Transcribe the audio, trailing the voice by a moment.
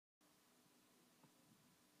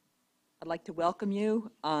I'd like to welcome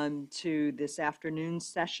you to this afternoon's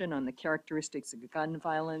session on the characteristics of gun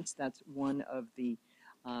violence. That's one of the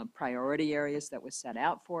priority areas that was set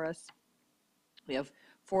out for us. We have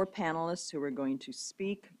 4 panelists who are going to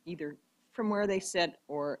speak either from where they sit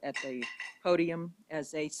or at the podium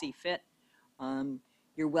as they see fit.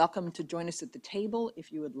 You're welcome to join us at the table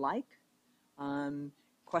if you would like.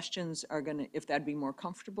 Questions are going to, if that'd be more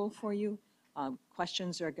comfortable for you,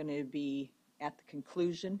 questions are going to be at the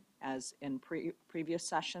conclusion, as in previous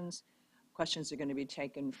sessions. Questions are going to be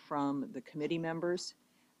taken from the committee members,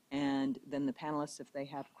 and then the panelists, if they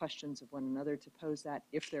have questions of one another, to pose that.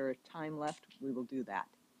 If there is time left, we will do that.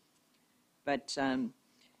 But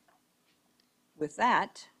with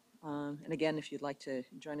that, and again, if you'd like to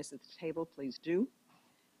join us at the table, please do.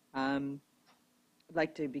 I'd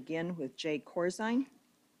like to begin with Jay Corzine,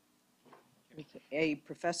 a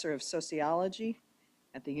professor of sociology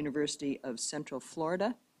at the University of Central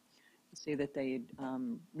Florida. You see that they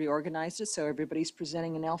reorganized it, so everybody's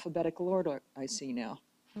presenting in alphabetical order, I see now.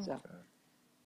 So